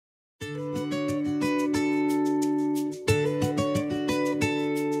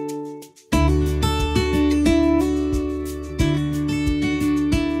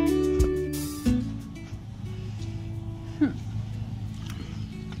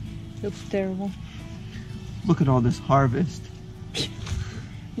Looks terrible. Look at all this harvest.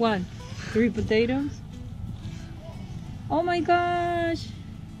 1, 3 potatoes. Oh my gosh!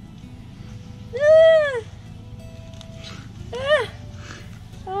 Ah! Ah!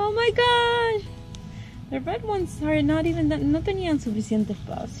 Oh my gosh! The red ones are not even that, no tenían suficiente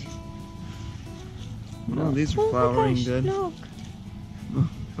espacio. No, these are Oh my flowering gosh, good. look. Oh,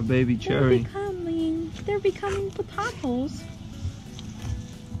 a baby cherry. They're becoming potatoes.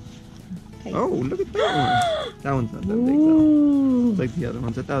 Okay. Oh, look at that one. That one's not that big though. Ooh. It's like the other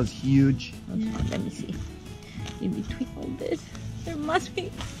ones. I thought it was huge. No, let me see. In between all this, there must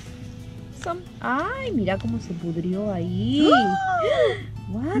be some. Ay, mira cómo se pudrió ahí.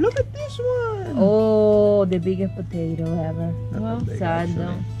 What? Look at this one. Oh, the biggest potato ever. Not Well, that big, sad actually.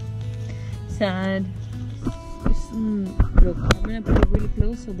 though. Sad. Look, I'm gonna put it really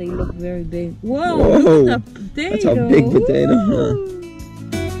close so they look very big. Whoa, Whoa. look at that potato. That's a big potato. Woo.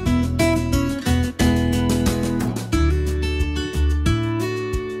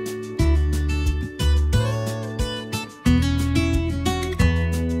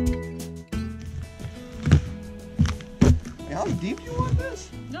 How deep you want this?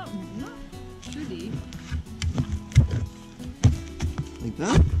 No, not too deep. Like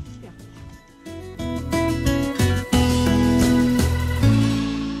that? Yeah.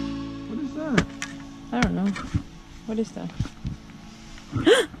 What is that? I don't know. What is that?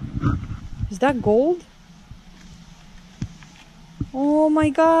 Is that gold? Oh my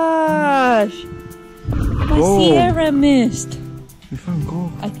gosh! My Gold. Sierra mist. We found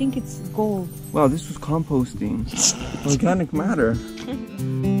gold. I think it's gold. Wow, this was composting. Organic matter.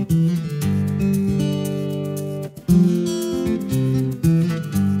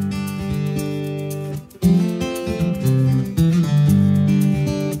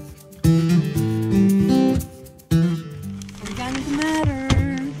 Organic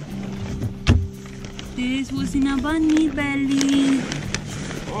matter. This was in a bunny belly.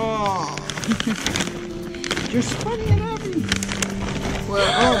 Oh. You're spreading it everywhere.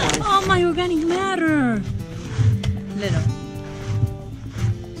 Well, oh my. Oh my organic matter. Little.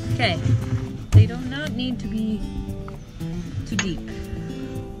 Okay. They do not need to be too deep.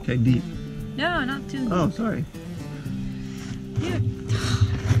 Okay, deep. No, not too deep. Oh, sorry.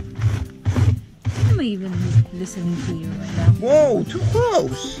 I'm even listening to you right now. Whoa, too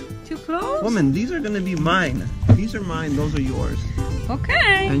close. Too close? Woman, these are gonna be mine. These are mine, those are yours.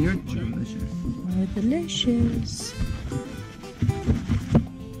 Okay. And you're delicious. Oh, delicious.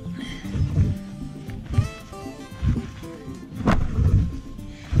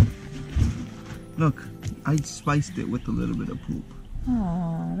 Look, I spiced it with a little bit of poop.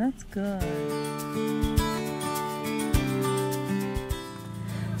 Oh, that's good.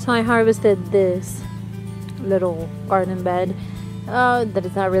 So I harvested this little garden bed. That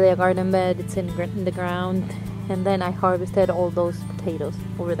is not really a garden bed, it's in the ground. And then I harvested all those potatoes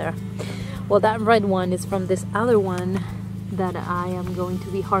over there. Well, that red one is from this other one that I am going to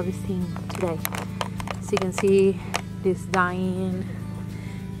be harvesting today. So you can see this dying,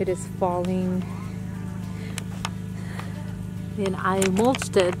 it is falling. And I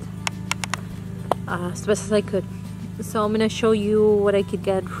mulched it as best as I could. So I'm gonna show you what I could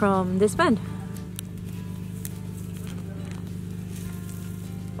get from this bed.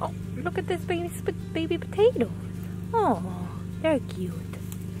 Oh, look at this baby potato. Oh, they're cute.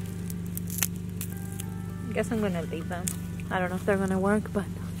 I guess I'm gonna leave them. I don't know if they're gonna work, but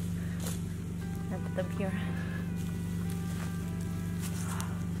I'll put them here.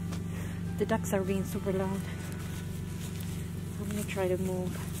 The ducks are being super loud. I'm gonna try to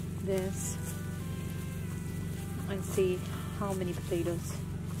move this and see how many potatoes.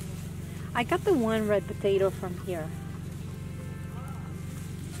 I got the one red potato from here.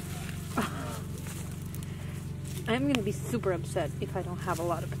 I'm gonna be super upset if I don't have a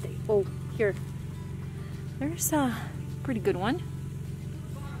lot of potatoes. Oh, here. There's a pretty good one.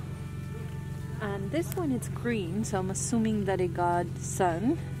 And this one is green, so I'm assuming that it got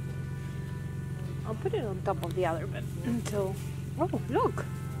sun. I'll put it on top of the other bed until... Oh, look!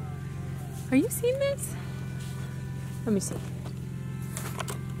 Are you seeing this? Let me see.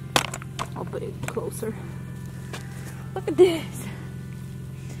 I'll put it closer. Look at this!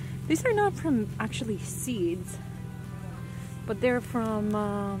 These are not from actually seeds, but they're from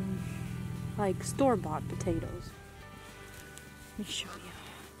like store-bought potatoes. Let me show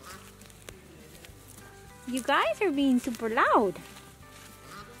you. You guys are being super loud.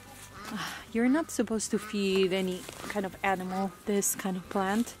 You're not supposed to feed any kind of animal this kind of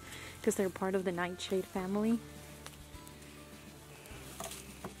plant because they're part of the nightshade family.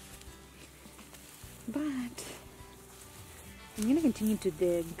 But I'm gonna continue to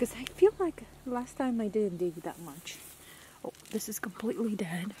dig because I feel like last time I didn't dig that much. Oh, this is completely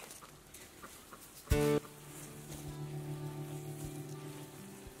dead.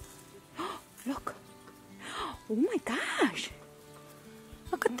 Look. Oh my gosh.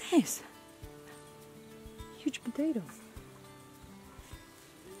 Look at this. Huge potato.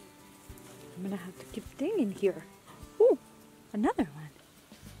 I'm gonna have to keep digging here. Oh, another one.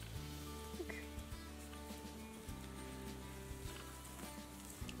 Look.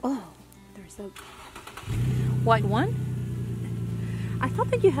 Oh, there's a white one. I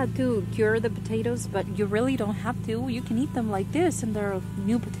thought that you had to cure the potatoes, but you really don't have to. You can eat them like this and they're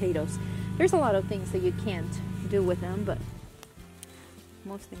new potatoes. There's a lot of things that you can't do with them, but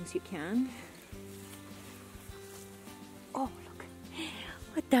most things you can. Oh, look.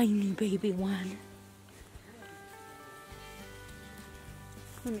 A tiny baby one.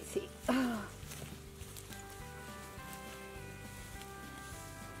 Let me see. Oh.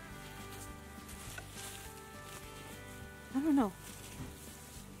 I don't know.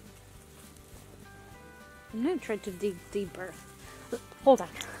 I'm gonna try to dig deeper. Hold on.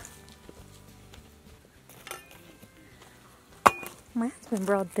 My husband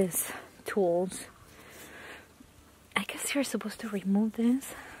brought this tools. I guess you're supposed to remove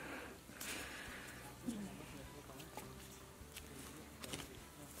this.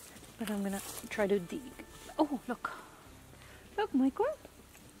 But I'm gonna try to dig. Oh, look. Look, Michael.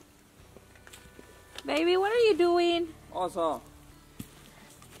 Baby, what are you doing? Awesome.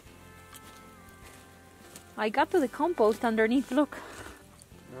 I got to the compost underneath, look.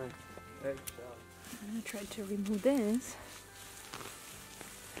 Nice. I'm gonna try to remove this.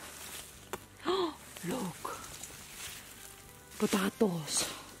 Oh, look. Potatoes.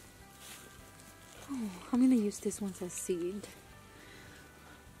 Oh, I'm gonna use this one as seed.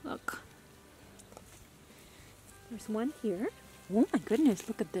 Look. There's one here. Oh my goodness,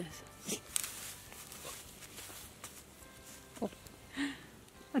 look at this. Oh,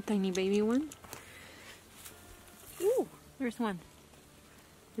 a tiny baby one. Ooh, there's one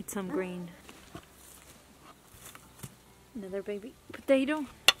with some green. Another baby potato.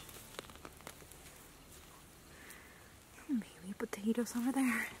 Baby potatoes over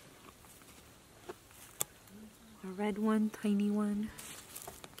there. A red one, tiny one.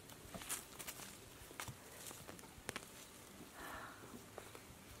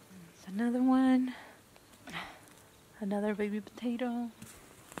 There's another one. Another baby potato.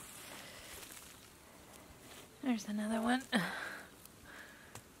 There's another one.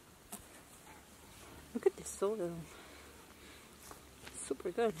 Look at this soil. Super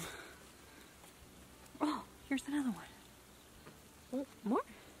good. Oh, here's another one. Oh, more?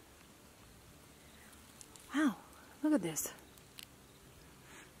 Wow, look at this.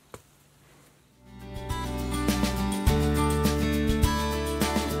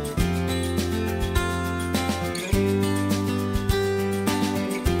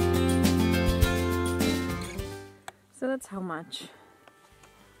 So that's how much?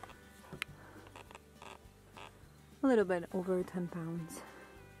 A little bit over 10 pounds.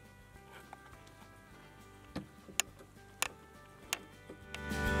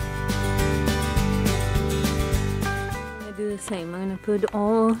 Do the same. I'm gonna put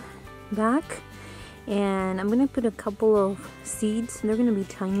all back and I'm gonna put a couple of seeds. They're gonna be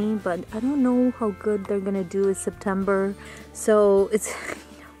tiny, but I don't know how good they're gonna do in September, so it's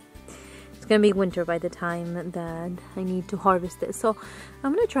gonna be winter by the time that I need to harvest this. So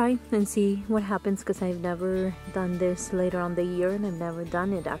I'm gonna try and see what happens because I've never done this later on the year and I've never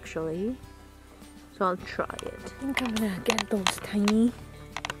done it actually, so I'll try it. I think I'm gonna get those tiny,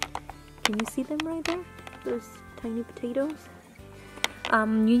 can you see them right there, those tiny potatoes?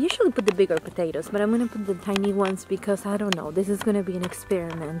 You usually put the bigger potatoes, but I'm gonna put the tiny ones because I don't know, this is gonna be an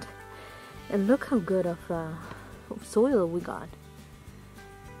experiment. And look how good of soil we got.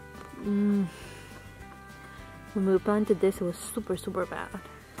 When we planted this, it was super bad.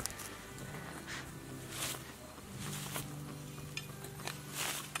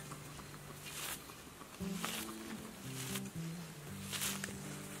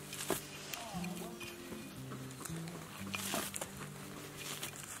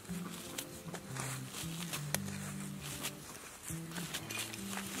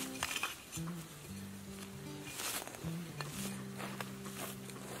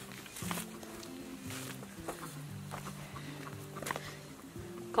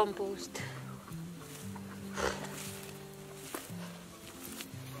 Compost.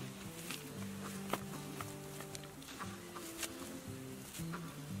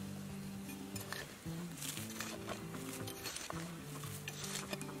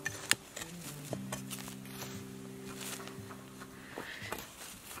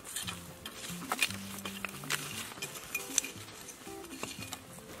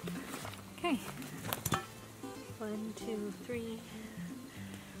 3.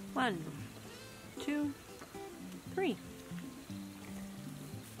 1, 2, 3.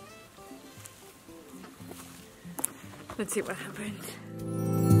 Let's see what happens.